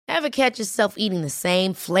Ever catch yourself eating the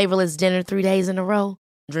same flavorless dinner 3 days in a row?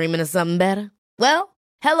 Dreaming of something better? Well,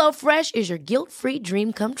 HelloFresh is your guilt-free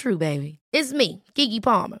dream come true, baby. It's me, Keke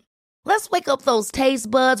Palmer. Let's wake up those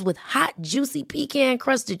taste buds with hot, juicy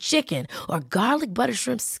pecan-crusted chicken or garlic butter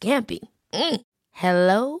shrimp scampi.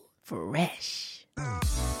 Hello Fresh.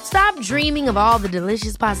 Stop dreaming of all the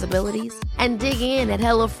delicious possibilities and dig in at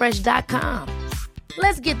HelloFresh.com.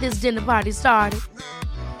 Let's get this dinner party started.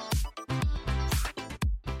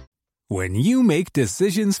 When you make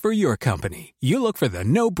decisions for your company, you look for the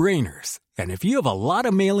no-brainers. And if you have a lot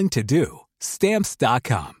of mailing to do,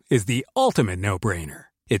 Stamps.com is the ultimate no-brainer.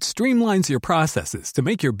 It streamlines your processes to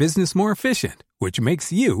make your business more efficient, which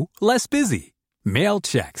makes you less busy. Mail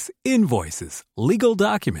checks, invoices, legal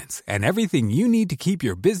documents, and everything you need to keep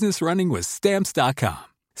your business running with Stamps.com.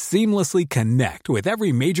 Seamlessly connect with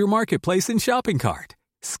every major marketplace and shopping cart.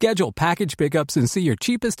 Schedule package pickups and see your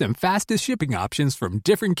cheapest and fastest shipping options from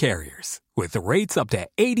different carriers, with rates up to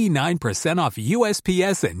 89% off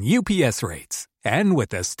USPS and UPS rates. And with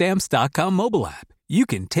the Stamps.com mobile app, you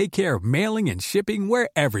can take care of mailing and shipping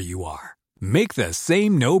wherever you are. Make the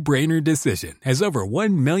same no-brainer decision as over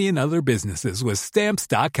 1 million other businesses with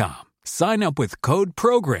Stamps.com. Sign up with code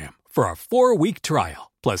PROGRAM for a 4-week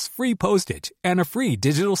trial, plus free postage and a free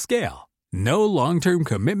digital scale. No long-term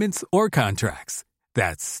commitments or contracts.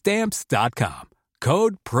 That's Stamps.com.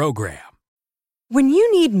 Code PROGRAM. When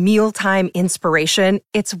you need mealtime inspiration,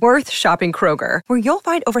 it's worth shopping Kroger, where you'll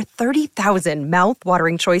find over 30,000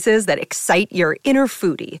 mouth-watering choices that excite your inner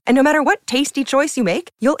foodie. And no matter what tasty choice you make,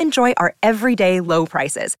 you'll enjoy our everyday low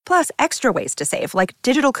prices, plus extra ways to save, like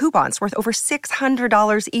digital coupons worth over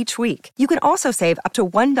 $600 each week. You can also save up to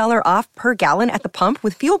 $1 off per gallon at the pump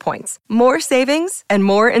with fuel points. More savings and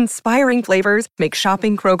more inspiring flavors make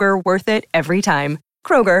shopping Kroger worth it every time.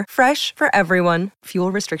 Kroger, fresh for everyone.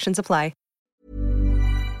 Fuel restrictions apply.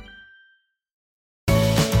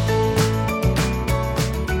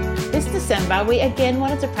 This December, we again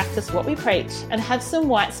wanted to practice what we preach and have some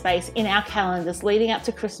white space in our calendars leading up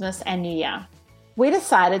to Christmas and New Year. We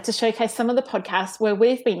decided to showcase some of the podcasts where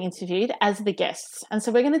we've been interviewed as the guests, and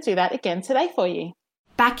so we're going to do that again today for you.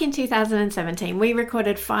 Back in 2017, we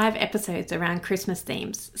recorded 5 episodes around Christmas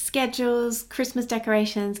themes, schedules, Christmas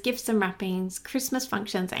decorations, gifts and wrappings, Christmas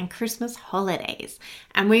functions, and Christmas holidays.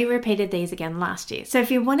 And we repeated these again last year. So if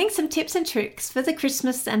you're wanting some tips and tricks for the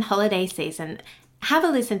Christmas and holiday season, have a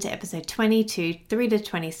listen to episode 22 through to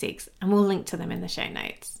 26, and we'll link to them in the show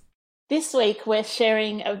notes. This week, we're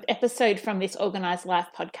sharing an episode from this Organised Life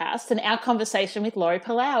podcast and our conversation with Lori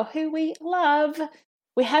Palau, who we love.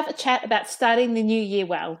 We have a chat about starting the new year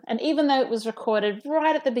well, and even though it was recorded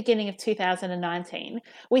right at the beginning of 2019,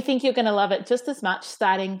 we think you're going to love it just as much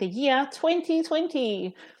starting the year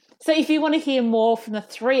 2020. So if you want to hear more from the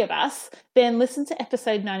three of us, then listen to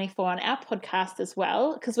episode 94 on our podcast as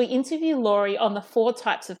well, because we interview Lori on the 4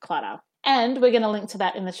 types of clutter, and we're going to link to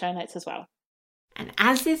that in the show notes as well. And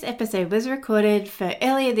as this episode was recorded for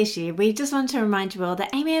earlier this year, we just want to remind you all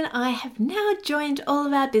that Amy and I have now joined all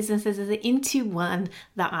of our businesses into one,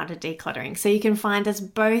 The Art of Decluttering. So you can find us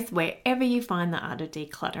both wherever you find The Art of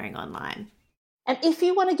Decluttering online. And if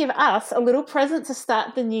you want to give us a little present to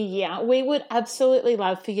start the new year, we would absolutely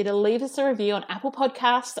love for you to leave us a review on Apple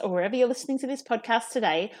Podcasts or wherever you're listening to this podcast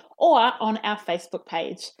today, or on our Facebook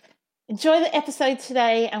page. Enjoy the episode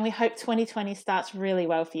today, and we hope 2020 starts really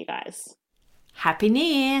well for you guys. Happy New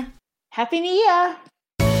Year! Happy New Year!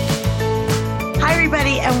 Hi,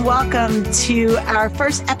 everybody, and welcome to our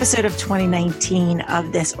first episode of 2019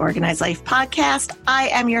 of this Organized Life podcast. I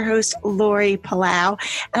am your host, Lori Palau,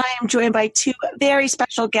 and I am joined by 2 very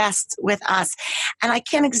special guests with us. And I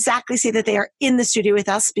can't exactly say that they are in the studio with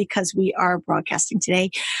us because we are broadcasting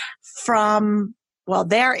today from, well,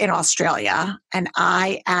 they're in Australia, and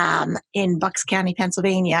I am in Bucks County,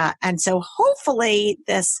 Pennsylvania. And so hopefully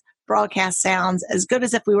this broadcast sounds as good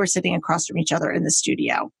as if we were sitting across from each other in the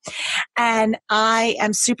studio. And I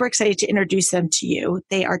am super excited to introduce them to you.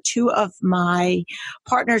 They are 2 of my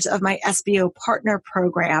partners of my SBO partner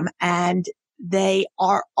program, and they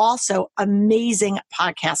are also amazing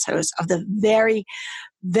podcast hosts of the very,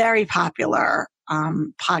 very popular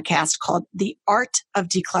podcast called The Art of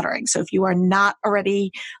Decluttering. So if you are not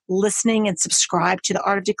already listening and subscribed to The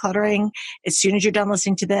Art of Decluttering, as soon as you're done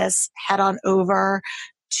listening to this, head on over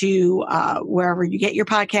to wherever you get your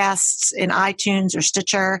podcasts, in iTunes or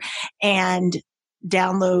Stitcher, and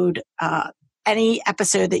download any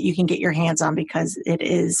episode that you can get your hands on, because it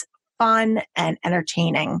is fun and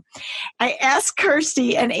entertaining. I asked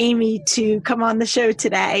Kirsty and Amy to come on the show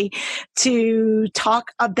today to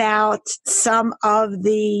talk about some of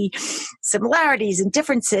the similarities and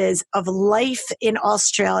differences of life in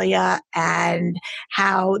Australia and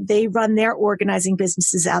how they run their organizing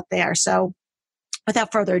businesses out there. So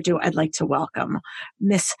without further ado, I'd like to welcome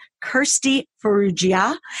Miss Kirsty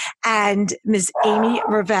Ferrugia and Ms. Amy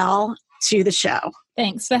Ravel to the show.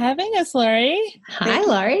 Thanks for having us, Laurie. Hi,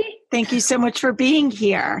 Laurie. Thank you so much for being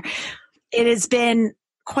here. It has been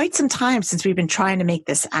quite some time since we've been trying to make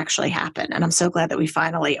this actually happen, and I'm so glad that we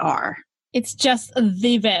finally are. It's just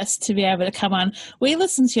the best to be able to come on. We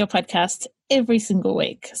listen to your podcast every single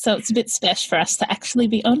week, so it's a bit special for us to actually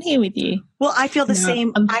be on here with you. Well, I feel the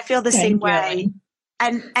same. I feel the same way.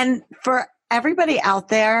 And for everybody out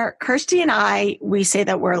there, Kirsty and I, we say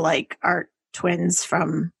that we're like our twins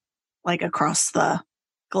from like across the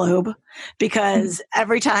globe, because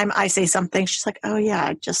every time I say something, she's like, oh yeah,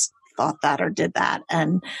 I just thought that or did that,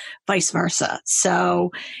 and vice versa. So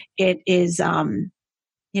it is,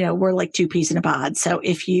 we're like two peas in a pod. So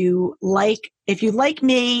if you like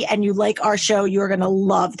me and you like our show, you're going to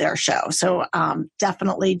love their show. So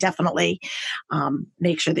definitely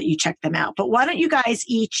make sure that you check them out. But why don't you guys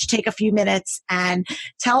each take a few minutes and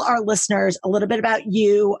tell our listeners a little bit about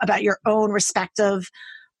you, about your own respective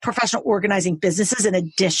professional organizing businesses in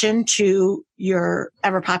addition to your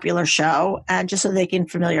ever popular show, and just so they can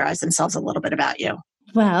familiarize themselves a little bit about you.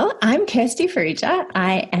 Well, I'm Kirsty Ferrugia.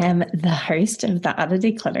 I am the host of The Art of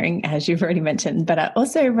Decluttering, as you've already mentioned, but I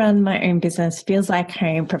also run my own business, Feels Like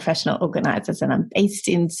Home Professional Organisers, and I'm based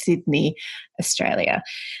in Sydney, Australia.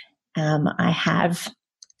 I have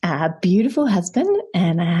a beautiful husband,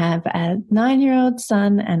 and I have a 9-year-old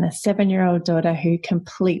son and a 7-year-old daughter who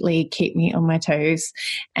completely keep me on my toes.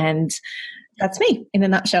 And that's me in a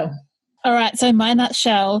nutshell. All right, so my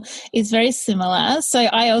nutshell is very similar. So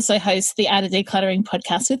I also host the Art of Decluttering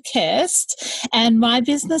podcast with Kirst, and my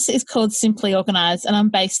business is called Simply Organised, and I'm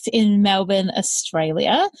based in Melbourne,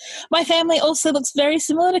 Australia. My family also looks very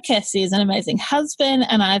similar to Kirsty's, an amazing husband,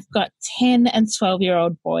 and I've got 10 and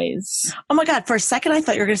 12-year-old boys. Oh my God, for a second I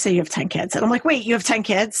thought you were going to say you have 10 kids. And I'm like, wait, you have 10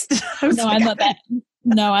 kids? No, I'm not that.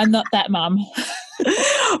 No, I'm not that mum.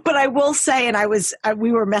 But I will say, and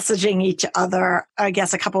we were messaging each other, I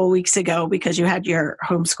guess, a couple of weeks ago, because you had your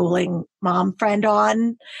homeschooling mom friend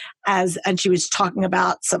on, and she was talking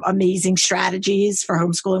about some amazing strategies for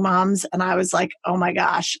homeschooling moms. And I was like, oh my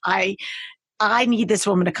gosh, I need this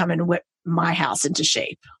woman to come and whip my house into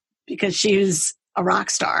shape, because she's a rock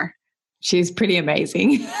star. She's pretty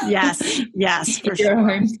amazing. Yes, for If you're sure. a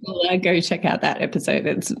homeschooler, go check out that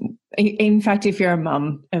episode. In fact, if you're a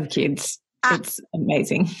mum of kids, it's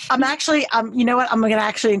amazing. I'm actually, you know what? I'm going to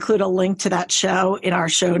actually include a link to that show in our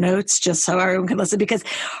show notes, just so everyone can listen, because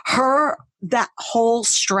that whole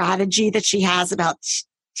strategy that she has about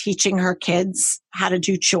teaching her kids how to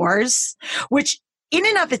do chores, which in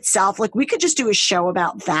and of itself, like, we could just do a show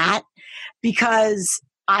about that, because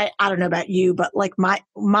I don't know about you, but like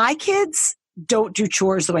my kids don't do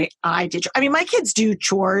chores the way I did. I mean, my kids do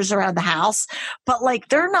chores around the house, but like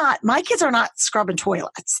my kids are not scrubbing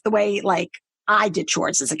toilets the way like I did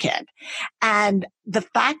chores as a kid. And the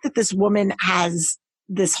fact that this woman has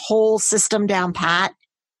this whole system down pat,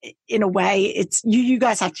 in a way, it's you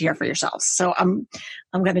guys have to hear for yourselves. So I'm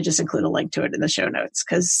going to just include a link to it in the show notes,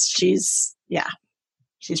 because she's pretty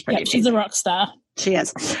amazing. She's a rock star. She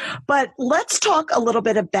is. But let's talk a little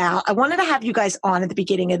bit about, I wanted to have you guys on at the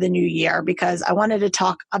beginning of the new year, because I wanted to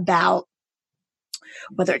talk about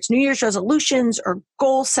whether it's New Year's resolutions or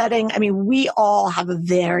goal setting. I mean, we all have a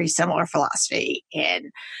very similar philosophy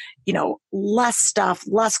in, less stuff,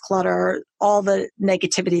 less clutter, all the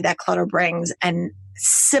negativity that clutter brings, and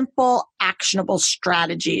simple, actionable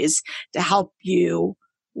strategies to help you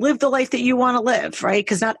live the life that you want to live, right?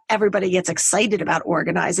 Because not everybody gets excited about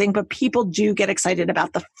organizing, but people do get excited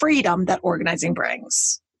about the freedom that organizing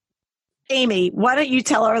brings. Amy, why don't you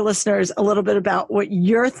tell our listeners a little bit about what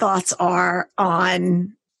your thoughts are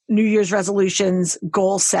on New Year's resolutions,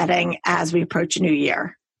 goal setting as we approach a new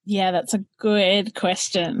year? Yeah, that's a good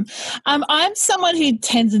question. I'm someone who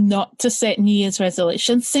tends not to set New Year's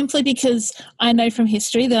resolutions, simply because I know from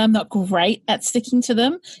history that I'm not great at sticking to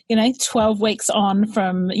them. 12 weeks on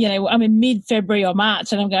from, I'm in mid-February or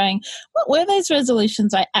March, and I'm going, what were those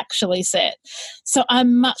resolutions I actually set? So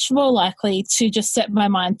I'm much more likely to just set my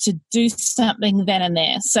mind to do something then and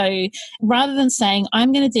there. So rather than saying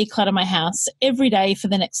I'm going to declutter my house every day for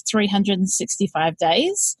the next 365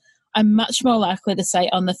 days, I'm much more likely to say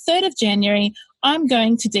on the 3rd of January, I'm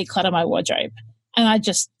going to declutter my wardrobe. And I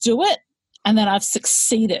just do it, and then I've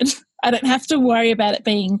succeeded. I don't have to worry about it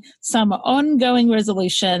being some ongoing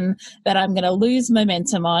resolution that I'm going to lose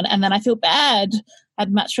momentum on, and then I feel bad.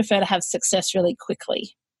 I'd much prefer to have success really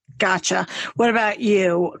quickly. Gotcha. What about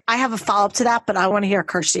you? I have a follow-up to that, but I want to hear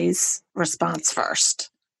Kirsty's response first.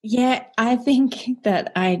 Yeah, I think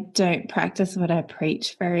that I don't practice what I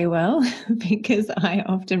preach very well because I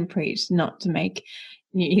often preach not to make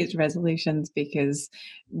New Year's resolutions because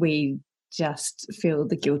we just feel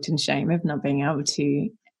the guilt and shame of not being able to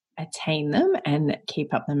attain them and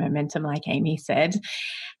keep up the momentum, like Amy said.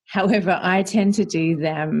 However, I tend to do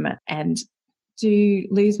them and do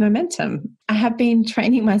lose momentum. I have been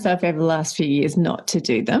training myself over the last few years not to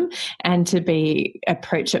do them and to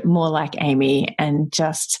approach it more like Amy and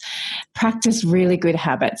just practice really good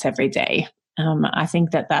habits every day. I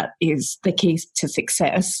think that is the key to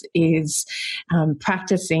success is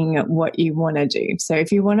practicing what you want to do. So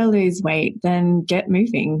if you want to lose weight, then get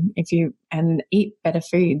moving and eat better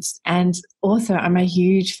foods. And also I'm a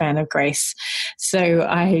huge fan of grace. So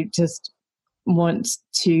I just want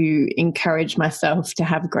to encourage myself to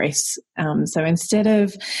have grace. So instead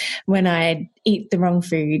of when I eat the wrong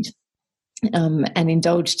food and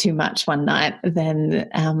indulge too much one night, then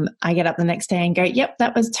I get up the next day and go, yep,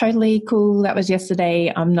 that was totally cool. That was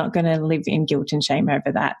yesterday. I'm not going to live in guilt and shame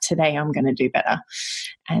over that. Today I'm going to do better.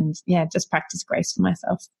 And yeah, just practice grace for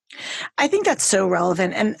myself. I think that's so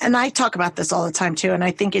relevant. And I talk about this all the time too. And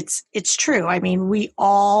I think it's true. I mean, we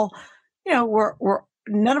all, we're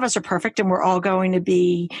none of us are perfect, and we're all going to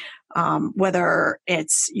be, whether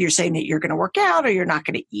it's you're saying that you're going to work out or you're not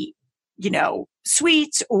going to eat,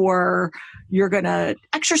 sweets, or you're going to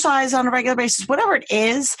exercise on a regular basis, whatever it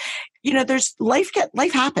is, there's life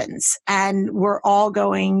happens, and we're all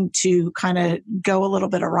going to kind of go a little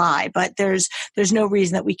bit awry, but there's no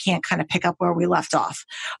reason that we can't kind of pick up where we left off.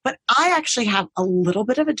 But I actually have a little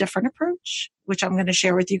bit of a different approach, which I'm going to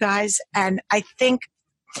share with you guys. And I think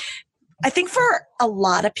for a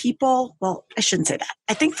lot of people, well, I shouldn't say that.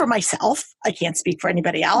 I think for myself, I can't speak for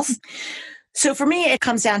anybody else. So for me, it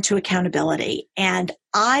comes down to accountability. And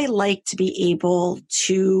I like to be able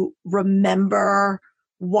to remember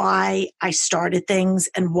why I started things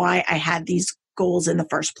and why I had these goals in the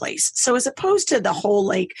first place. So as opposed to the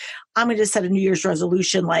whole, I'm going to set a New Year's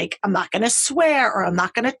resolution, I'm not going to swear, or I'm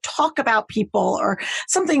not going to talk about people, or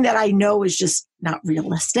something that I know is just not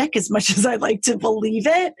realistic as much as I like to believe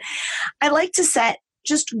it. I like to set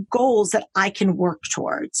just goals that I can work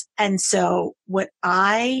towards. And so what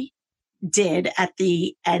I did at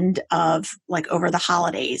the end of over the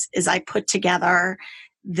holidays is I put together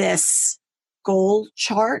this goal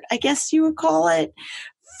chart, I guess you would call it,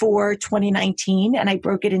 for 2019. And I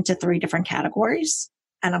broke it into 3 different categories,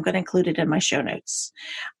 and I'm going to include it in my show notes.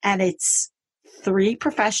 And it's 3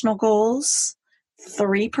 professional goals,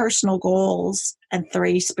 3 personal goals, and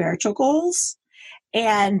 3 spiritual goals.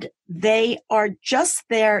 And they are just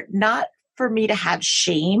there, not for me to have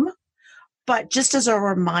shame, but just as a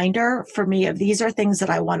reminder for me of these are things that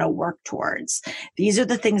I want to work towards. These are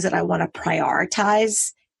the things that I want to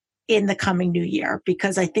prioritize in the coming new year,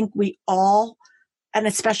 because I think we all, and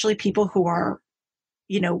especially people who are,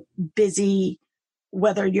 busy,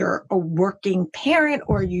 whether you're a working parent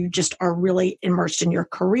or you just are really immersed in your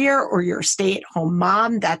career, or you're a stay-at-home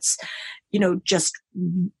mom that's, just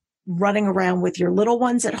running around with your little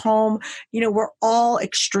ones at home, we're all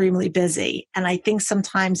extremely busy. And I think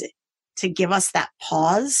sometimes to give us that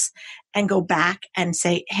pause and go back and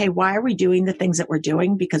say, hey, why are we doing the things that we're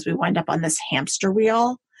doing? Because we wind up on this hamster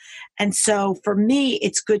wheel. And so for me,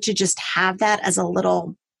 it's good to just have that as a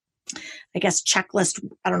little, I guess, checklist.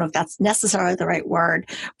 I don't know if that's necessarily the right word,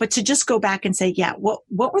 but to just go back and say, yeah, what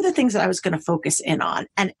were the things that I was going to focus in on?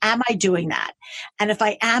 And am I doing that? And if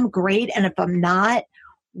I am, great. And if I'm not,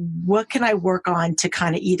 what can I work on to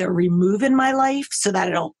kind of either remove in my life so that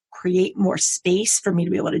it'll create more space for me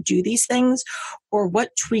to be able to do these things? Or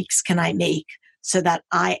what tweaks can I make so that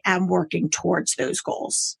I am working towards those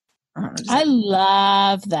goals? I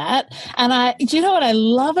love that. And do you know what I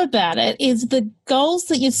love about it is the goals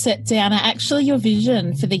that you set down are actually your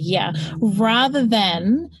vision for the year, rather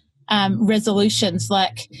than resolutions.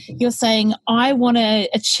 Like you're saying, I want to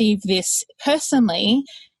achieve this personally,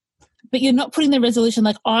 but you're not putting the resolution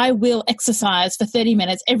I will exercise for 30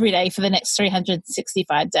 minutes every day for the next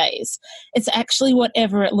 365 days. It's actually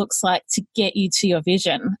whatever it looks like to get you to your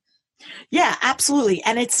vision. Yeah, absolutely.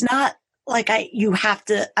 And it's not you have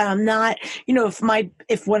to, I'm not,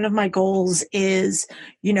 if one of my goals is,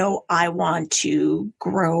 I want to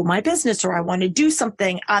grow my business or I want to do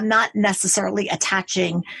something, I'm not necessarily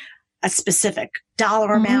attaching a specific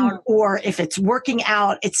dollar amount, or if it's working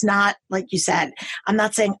out, it's not, like you said, I'm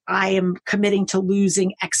not saying I am committing to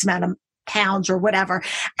losing X amount of pounds or whatever.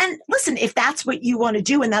 And listen, if that's what you want to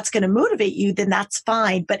do and that's going to motivate you, then that's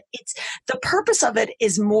fine. But it's the purpose of it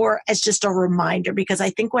is more as just a reminder, because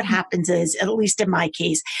I think what happens is, at least in my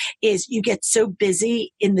case, is you get so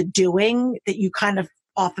busy in the doing that you kind of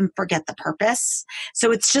often forget the purpose.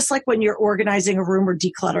 So it's just like when you're organizing a room or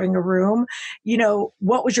decluttering a room, you know,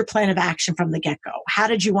 what was your plan of action from the get-go? How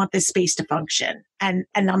did you want this space to function? And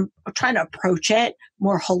I'm trying to approach it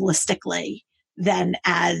more holistically than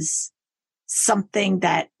as something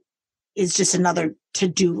that is just another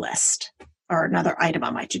to-do list, or another item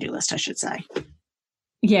on my to-do list, I should say.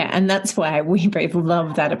 Yeah, and that's why we both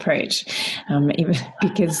love that approach,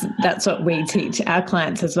 because that's what we teach our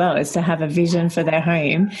clients as well, is to have a vision for their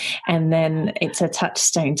home, and then it's a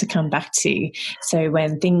touchstone to come back to. So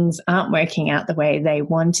when things aren't working out the way they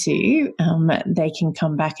want to, they can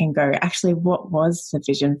come back and go, actually, what was the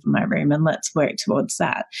vision for my room? And let's work towards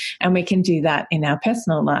that. And we can do that in our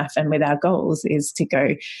personal life and with our goals, is to go,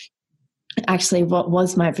 actually, what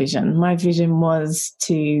was my vision? My vision was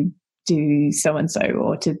to do so-and-so,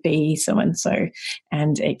 or to be so-and-so,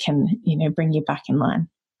 and it can, you know, bring you back in line.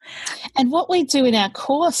 And what we do in our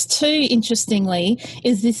course too, interestingly,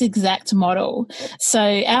 is this exact model.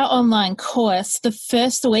 So our online course, the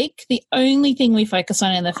first week, the only thing we focus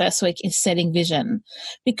on in the first week is setting vision.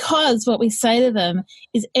 Because what we say to them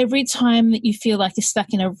is, every time that you feel like you're stuck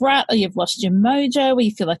in a rut, or you've lost your mojo, or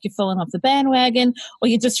you feel like you're falling off the bandwagon, or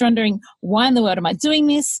you're just wondering, why in the world am I doing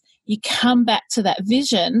this? You come back to that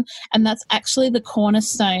vision, and that's actually the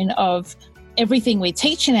cornerstone of everything we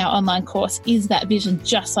teach in our online course, is that vision,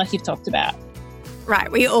 just like you've talked about. Right,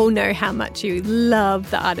 we all know how much you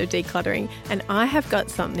love the art of decluttering, and I have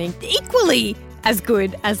got something equally as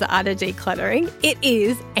good as the art of decluttering. It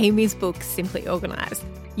is Amy's book, Simply Organised.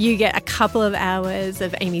 You get a couple of hours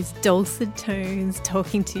of Amy's dulcet tones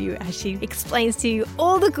talking to you as she explains to you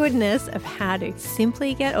all the goodness of how to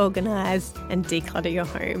simply get organised and declutter your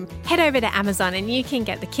home. Head over to Amazon and you can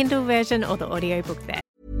get the Kindle version or the audiobook there.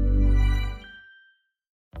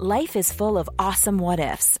 Life is full of awesome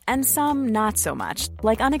what-ifs, and some not so much,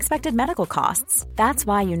 like unexpected medical costs. That's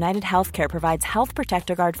why United Healthcare provides Health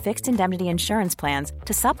Protector Guard fixed indemnity insurance plans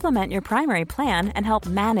to supplement your primary plan and help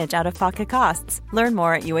manage out-of-pocket costs. Learn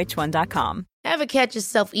more at uh1.com. Ever catch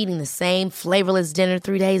yourself eating the same flavorless dinner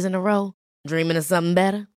 3 days in a row? Dreaming of something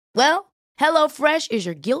better? Well, HelloFresh is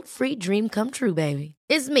your guilt-free dream come true, baby.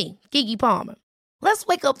 It's me, Keke Palmer. Let's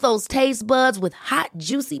wake up those taste buds with hot,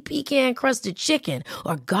 juicy pecan-crusted chicken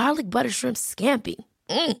or garlic butter shrimp scampi.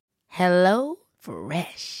 Hello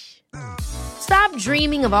Fresh. Stop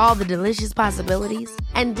dreaming of all the delicious possibilities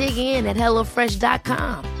and dig in at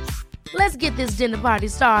HelloFresh.com. Let's get this dinner party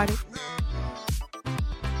started.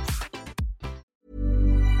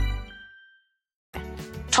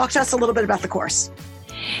 Talk to us a little bit about the course.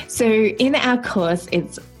 So in our course,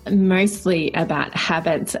 it's mostly about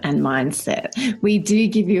habits and mindset. We do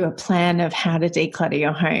give you a plan of how to declutter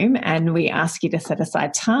your home, and we ask you to set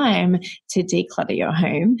aside time to declutter your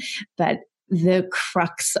home. But the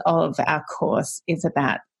crux of our course is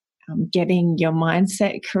about getting your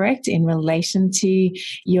mindset correct in relation to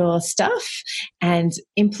your stuff, and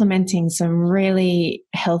implementing some really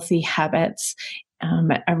healthy habits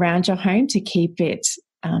around your home to keep it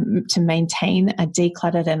to maintain a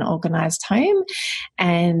decluttered and organised home,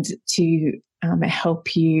 and to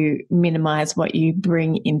help you minimise what you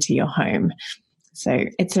bring into your home. So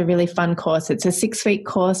it's a really fun course. It's a 6-week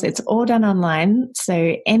course. It's all done online.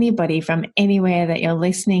 So anybody from anywhere that you're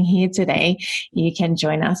listening here today, you can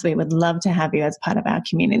join us. We would love to have you as part of our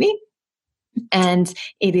community. And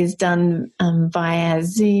it is done via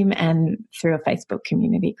Zoom and through a Facebook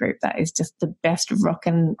community group. That is just the best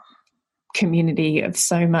rockin' community of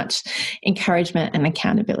so much encouragement and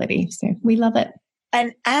accountability. So we love it.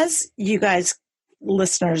 And as you guys,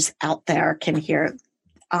 listeners out there, can hear,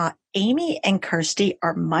 Amy and Kirsty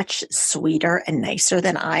are much sweeter and nicer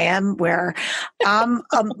than I am, where I'm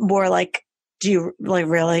more like, do you like,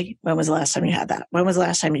 really? When was the last time you had that? When was the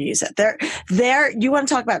last time you used it? You want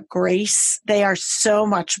to talk about grace? They are so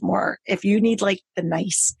much more. If you need like the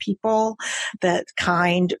nice people, the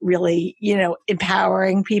kind, really,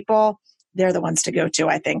 empowering people, they're the ones to go to,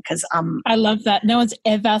 I think, because I love that. No one's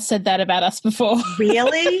ever said that about us before.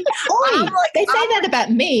 Really? They say that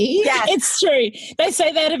about me. Yes. It's true. They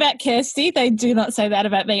say that about Kirsty. They do not say that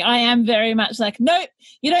about me. I am very much like, nope,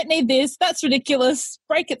 you don't need this. That's ridiculous.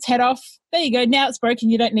 Break its head off. There you go. Now it's broken.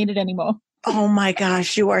 You don't need it anymore. Oh my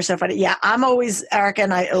gosh, you are so funny. Yeah, Erica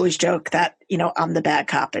and I always joke that, I'm the bad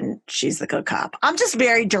cop and she's the good cop. I'm just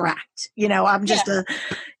very direct. I'm just I'm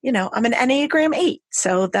an Enneagram 8.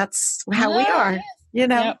 So that's how we are,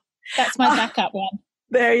 Yep. That's my backup one.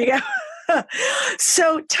 There you go.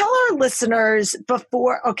 So tell our listeners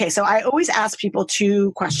so I always ask people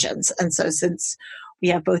 2 questions. And so since we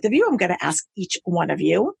have both of you, I'm going to ask each one of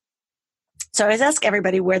you. So I always ask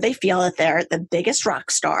everybody where they feel that they're the biggest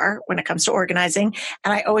rock star when it comes to organizing.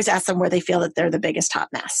 And I always ask them where they feel that they're the biggest hot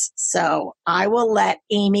mess. So I will let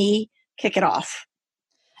Amy kick it off.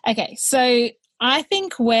 Okay, so I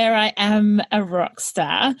think where I am a rock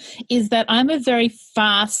star is that I'm a very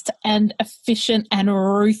fast and efficient and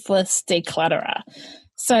ruthless declutterer.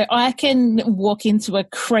 So I can walk into a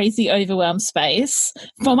crazy overwhelmed space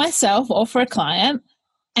for myself or for a client,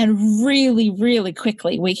 and really, really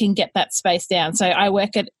quickly we can get that space down. So I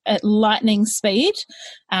work at lightning speed,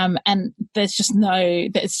 and it's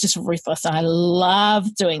just ruthless. I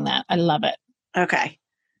love doing that. I love it. Okay.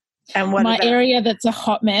 And what my area that's a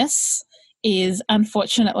hot mess is,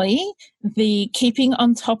 unfortunately, the keeping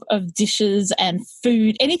on top of dishes and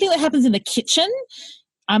food. Anything that happens in the kitchen,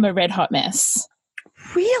 I'm a red hot mess.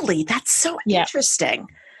 Really? That's so interesting.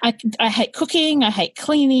 I hate cooking. I hate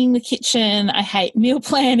cleaning the kitchen. I hate meal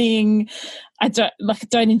planning. I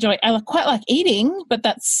don't enjoy. I quite like eating, but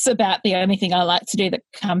that's about the only thing I like to do that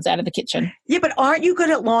comes out of the kitchen. Yeah, but aren't you good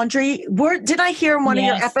at laundry? Did I hear in one of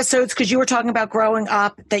your episodes, because you were talking about growing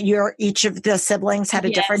up, that each of the siblings had a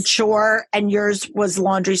different chore, and yours was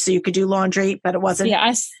laundry, so you could do laundry, but it wasn't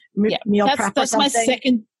meal prep or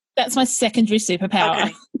something? That's my secondary superpower.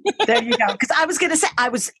 Okay. There you go. Because I was going to say,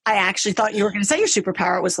 I actually thought you were going to say your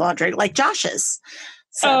superpower was laundry, like Josh's.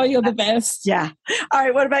 So you're the best. Yeah. All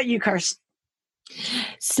right. What about you, Kirsten?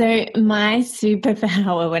 So my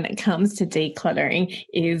superpower when it comes to decluttering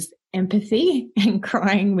is empathy and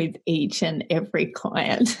crying with each and every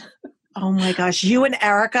client. Oh my gosh. You and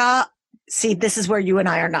Erica. See, this is where you and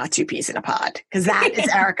I are not 2 peas in a pod, because that is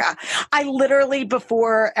Erica. I literally,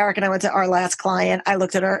 before Erica and I went to our last client, I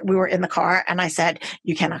looked at her, we were in the car, and I said,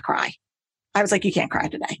 "You cannot cry." I was like, "You can't cry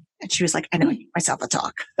today." And she was like, "I know, I give myself a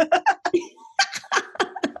talk."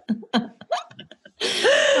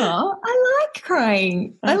 Oh, I like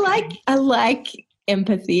crying. Okay. I like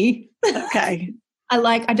empathy. Okay.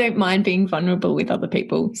 I don't mind being vulnerable with other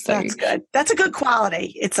people. So that's good. That's a good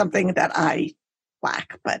quality. It's something that I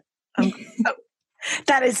lack, but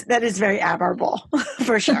that is very admirable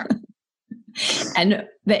for sure. And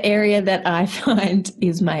the area that I find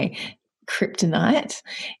is my kryptonite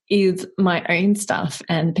is my own stuff,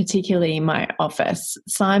 and particularly my office.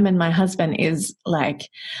 Simon, my husband, is like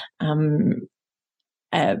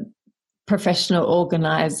a professional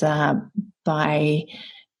organizer by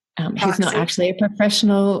he's not actually a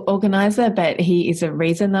professional organizer, but he is a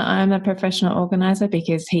reason that I'm a professional organizer,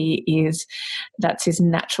 because that's his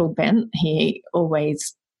natural bent. He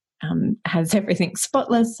always has everything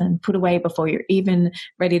spotless and put away before you're even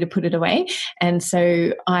ready to put it away. And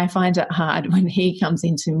so I find it hard when he comes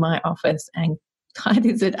into my office and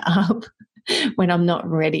tidies it up when I'm not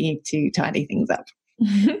ready to tidy things up.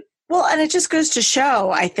 Well, and it just goes to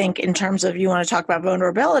show, I think, in terms of, you want to talk about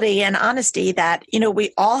vulnerability and honesty, that,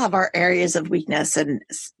 we all have our areas of weakness. And,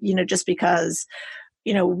 just because,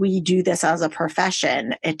 we do this as a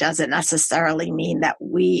profession, it doesn't necessarily mean that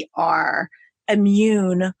we are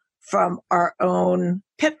immune from our own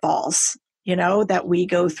pitfalls, that we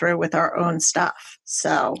go through with our own stuff.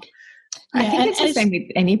 So I think it's the same with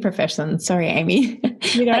any profession. Sorry, Amy.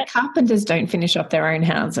 Like carpenters don't finish off their own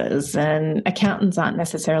houses, and accountants aren't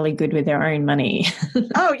necessarily good with their own money.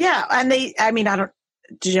 Oh, yeah. And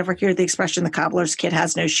did you ever hear the expression, the cobbler's kid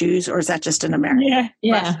has no shoes, or is that just an American?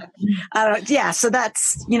 Yeah. So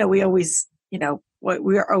that's, we always,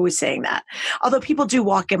 we are always saying that. Although people do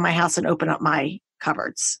walk in my house and open up my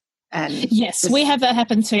cupboards. And yes, we have that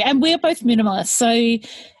happen too. And we're both minimalists. So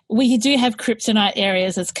we do have kryptonite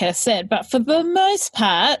areas, as Kerr said, but for the most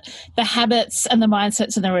part, the habits and the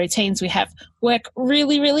mindsets and the routines we have work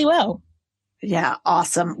really, really well. Yeah,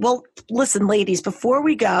 awesome. Well, listen, ladies, before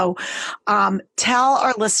we go, tell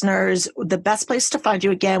our listeners the best place to find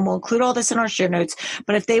you. Again, we'll include all this in our show notes,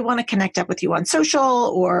 but if they want to connect up with you on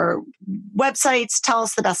social or websites, tell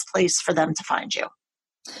us the best place for them to find you.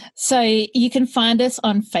 So you can find us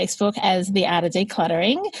on Facebook as The Art of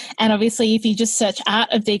Decluttering. And obviously, if you just search Art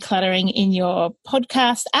of Decluttering in your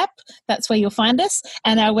podcast app, that's where you'll find us.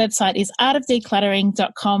 And our website is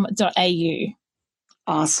artofdecluttering.com.au.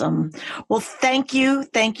 Awesome. Well, thank you.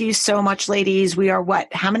 Thank you so much, ladies. We are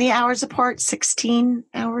how many hours apart? 16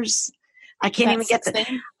 hours? I can't even get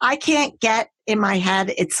I can't get in my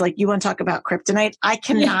head. It's like, you want to talk about kryptonite. I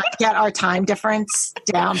cannot get our time difference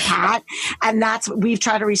down pat. And we've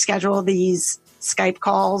tried to reschedule these Skype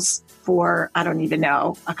calls for, I don't even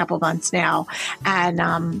know, a couple of months now. And,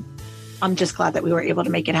 I'm just glad that we were able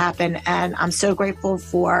to make it happen. And I'm so grateful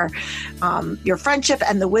for your friendship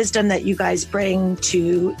and the wisdom that you guys bring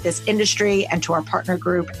to this industry and to our partner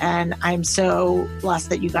group. And I'm so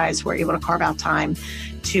blessed that you guys were able to carve out time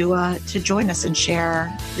to join us and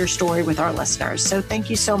share your story with our listeners. So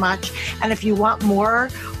thank you so much. And if you want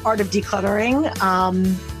more Art of Decluttering,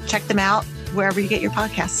 check them out wherever you get your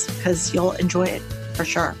podcasts, because you'll enjoy it for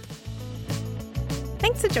sure.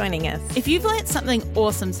 Thanks for joining us. If you've learnt something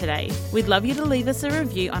awesome today, we'd love you to leave us a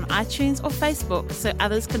review on iTunes or Facebook so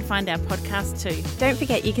others can find our podcast too. Don't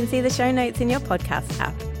forget you can see the show notes in your podcast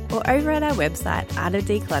app or over at our website,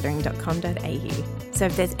 artofdecluttering.com.au. So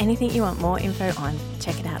if there's anything you want more info on,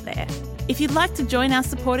 check it out there. If you'd like to join our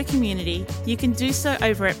supporter community, you can do so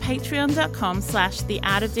over at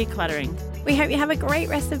patreon.com/theartofdecluttering. We hope you have a great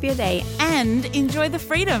rest of your day and enjoy the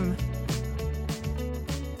freedom.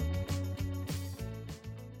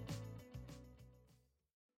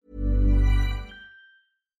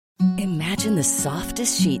 Imagine the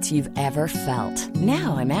softest sheets you've ever felt.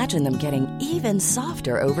 Now imagine them getting even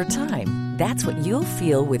softer over time. That's what you'll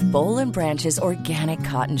feel with Boll & Branch's organic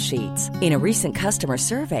cotton sheets. In a recent customer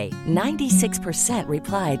survey, 96%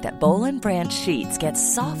 replied that Boll & Branch sheets get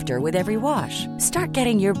softer with every wash. Start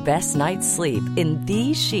getting your best night's sleep in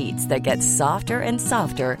these sheets that get softer and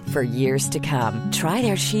softer for years to come. Try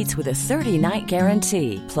their sheets with a 30-night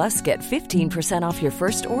guarantee. Plus, get 15% off your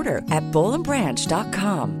first order at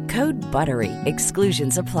bollandbranch.com. Code BUTTERY.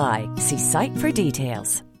 Exclusions apply. See site for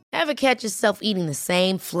details. Ever catch yourself eating the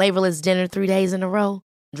same flavorless dinner 3 days in a row?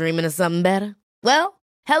 Dreaming of something better? Well,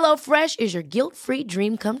 HelloFresh is your guilt-free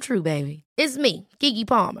dream come true, baby. It's me, Keke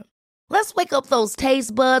Palmer. Let's wake up those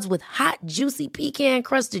taste buds with hot, juicy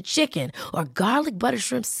pecan-crusted chicken or garlic butter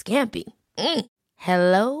shrimp scampi.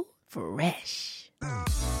 Hello Fresh.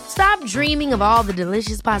 Stop dreaming of all the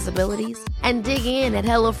delicious possibilities and dig in at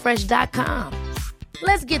HelloFresh.com.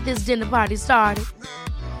 Let's get this dinner party started.